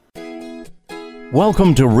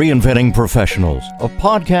Welcome to Reinventing Professionals, a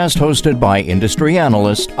podcast hosted by industry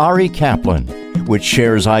analyst Ari Kaplan, which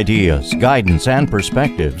shares ideas, guidance, and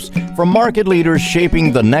perspectives from market leaders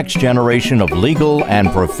shaping the next generation of legal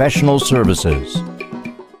and professional services.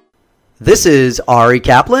 This is Ari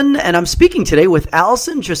Kaplan, and I'm speaking today with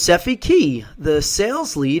Allison Josephi-Key, the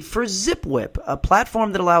sales lead for ZipWhip, a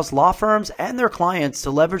platform that allows law firms and their clients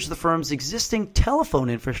to leverage the firm's existing telephone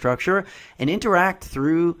infrastructure and interact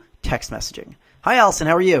through text messaging. Hi, Allison.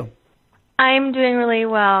 How are you? I'm doing really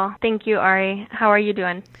well. Thank you, Ari. How are you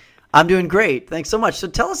doing? I'm doing great. Thanks so much. So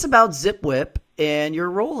tell us about ZipWhip and your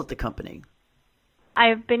role at the company.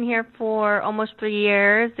 I've been here for almost 3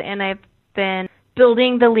 years, and I've been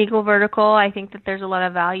building the legal vertical. I think that there's a lot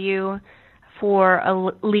of value for a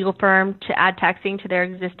legal firm to add texting to their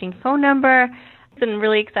existing phone number. I've been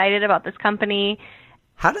really excited about this company.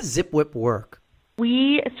 How does ZipWhip work?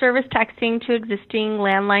 We service texting to existing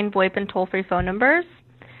landline, VoIP, and toll-free phone numbers.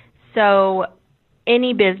 So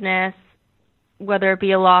any business, whether it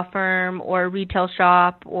be a law firm or a retail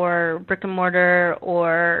shop or brick and mortar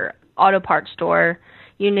or auto parts store,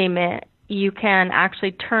 you name it, you can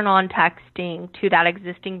actually turn on texting to that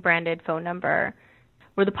existing branded phone number.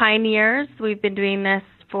 We're the pioneers. We've been doing this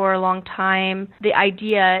for a long time. The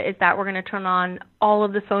idea is that we're going to turn on all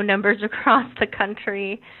of the phone numbers across the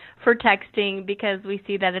country for texting because we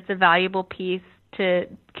see that it's a valuable piece to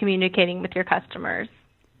communicating with your customers.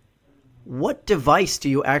 What device do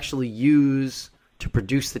you actually use to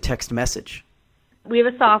produce the text message? We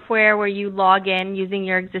have a software where you log in using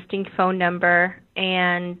your existing phone number,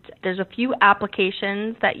 and there's a few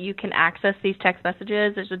applications that you can access these text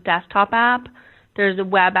messages. There's a desktop app, there's a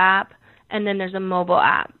web app, and then there's a mobile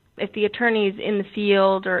app. If the attorney's in the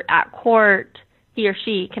field or at court, he or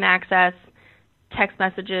she can access text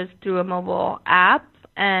messages through a mobile app,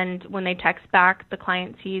 and when they text back, the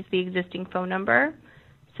client sees the existing phone number.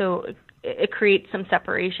 So it creates some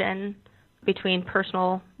separation between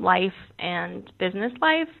personal life and business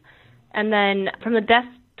life. And then from the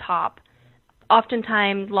desktop,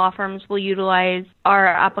 oftentimes law firms will utilize our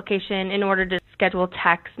application in order to schedule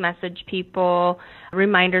text message people,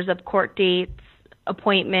 reminders of court dates,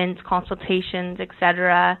 appointments, consultations,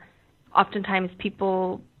 etc. Oftentimes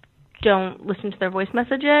people don't listen to their voice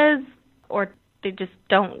messages or they just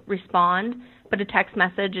don't respond, but a text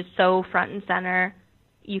message is so front and center,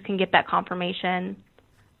 you can get that confirmation,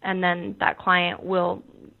 and then that client will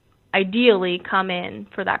ideally come in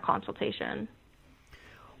for that consultation.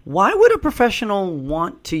 Why would a professional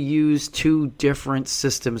want to use two different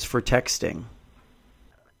systems for texting?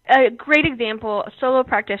 A great example, a solo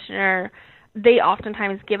practitioner, they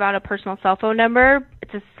oftentimes give out a personal cell phone number.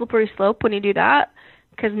 It's a slippery slope when you do that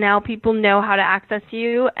because now people know how to access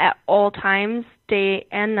you at all times, day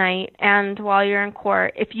and night, and while you're in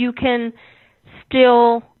court. If you can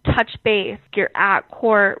still touch base, you're at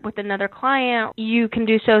court with another client, you can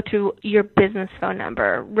do so through your business phone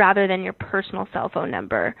number rather than your personal cell phone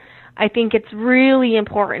number. I think it's really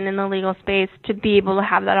important in the legal space to be able to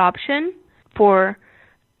have that option for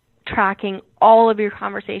tracking all of your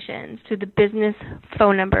conversations to the business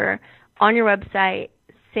phone number on your website,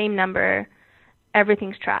 same number,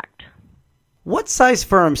 everything's tracked. What size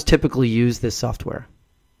firms typically use this software?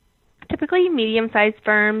 Typically medium-sized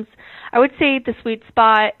firms. I would say the sweet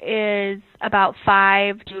spot is about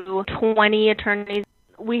 5 to 20 attorneys.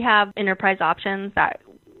 We have enterprise options that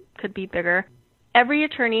could be bigger. Every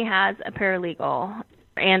attorney has a paralegal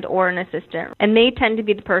and or an assistant, and they tend to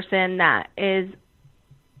be the person that is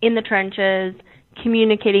in the trenches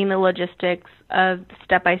communicating the logistics of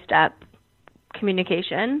step-by-step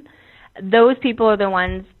communication. Those people are the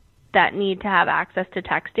ones that need to have access to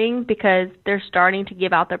texting because they're starting to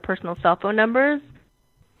give out their personal cell phone numbers.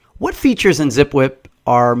 What features in ZipWhip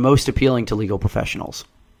are most appealing to legal professionals?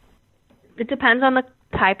 It depends on the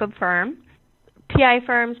type of firm. PI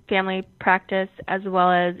firms, family practice, as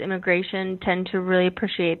well as immigration tend to really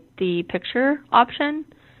appreciate the picture option.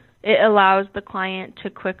 It allows the client to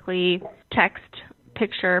quickly text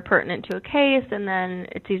picture pertinent to a case, and then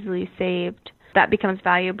it's easily saved. That becomes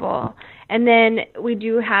valuable. And then we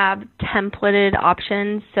do have templated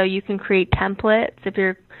options, so you can create templates if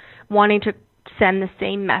you're wanting to send the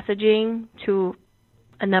same messaging to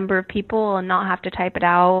a number of people and not have to type it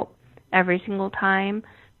out every single time.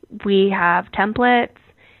 We have templates.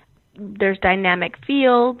 There's dynamic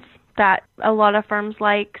fields that a lot of firms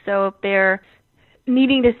like, so if they're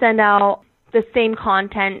needing to send out the same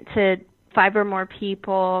content to 5 or more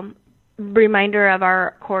people, reminder of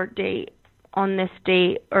our court date on this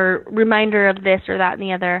date, or reminder of this or that and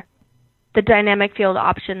the other. The dynamic field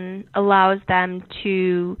option allows them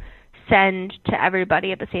to send to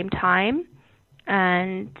everybody at the same time,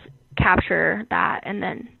 and capture that, and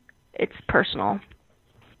then it's personal.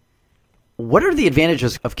 What are the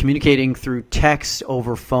advantages of communicating through text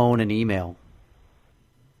over phone and email?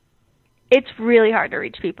 It's really hard to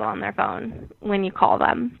reach people on their phone when you call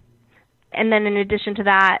them. And then in addition to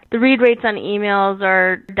that, the read rates on emails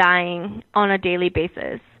are dying on a daily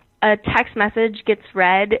basis. A text message gets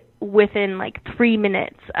read within like 3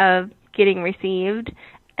 minutes of getting received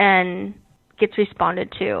and gets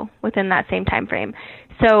responded to within that same time frame.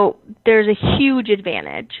 So there's a huge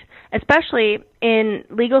advantage, especially in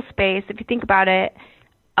legal space. If you think about it,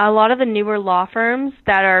 a lot of the newer law firms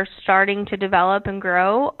that are starting to develop and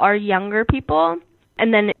grow are younger people,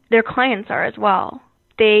 and then their clients are as well.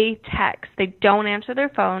 They text. They don't answer their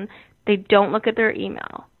phone. They don't look at their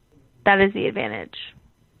email. That is the advantage.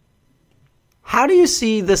 How do you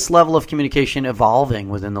see this level of communication evolving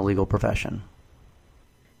within the legal profession?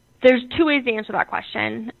 There's 2 ways to answer that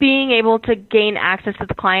question. Being able to gain access to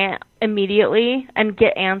the client immediately and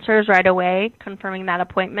get answers right away, confirming that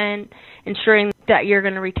appointment, ensuring that you're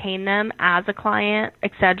going to retain them as a client,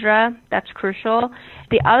 etc. That's crucial.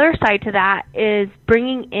 The other side to that is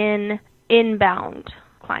bringing in inbound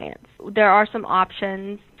clients. There are some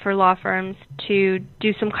options for law firms to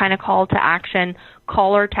do some kind of call to action,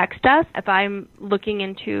 call or text us. If I'm looking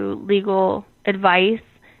into legal advice,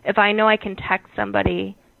 if I know I can text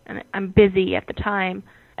somebody and I'm busy at the time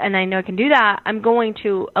and I know I can do that, I'm going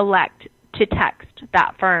to elect to text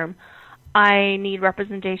that firm. I need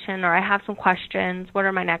representation, or I have some questions. What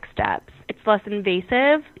are my next steps? It's less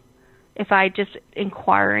invasive if I just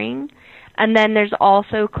inquiring. And then there's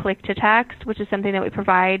also click to text, which is something that we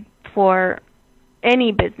provide for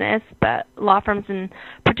any business, but law firms in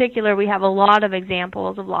particular, we have a lot of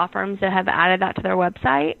examples of law firms that have added that to their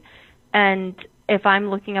website. And if I'm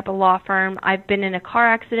looking up a law firm, I've been in a car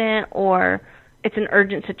accident, or it's an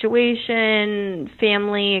urgent situation,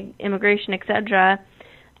 family, immigration, etc.,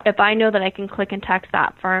 if I know that I can click and text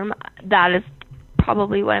that firm, that is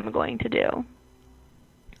probably what I'm going to do.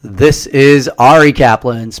 This is Ari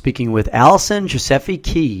Kaplan speaking with Allison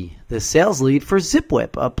Giuseppe-Key, the sales lead for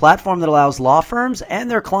ZipWhip, a platform that allows law firms and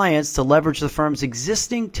their clients to leverage the firm's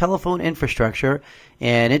existing telephone infrastructure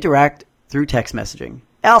and interact through text messaging.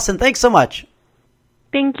 Allison, thanks so much.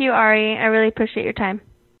 Thank you, Ari. I really appreciate your time.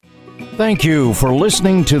 Thank you for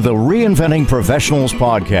listening to the Reinventing Professionals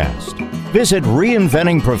podcast. Visit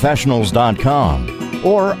reinventingprofessionals.com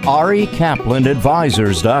or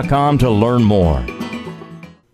arikaplanadvisors.com to learn more.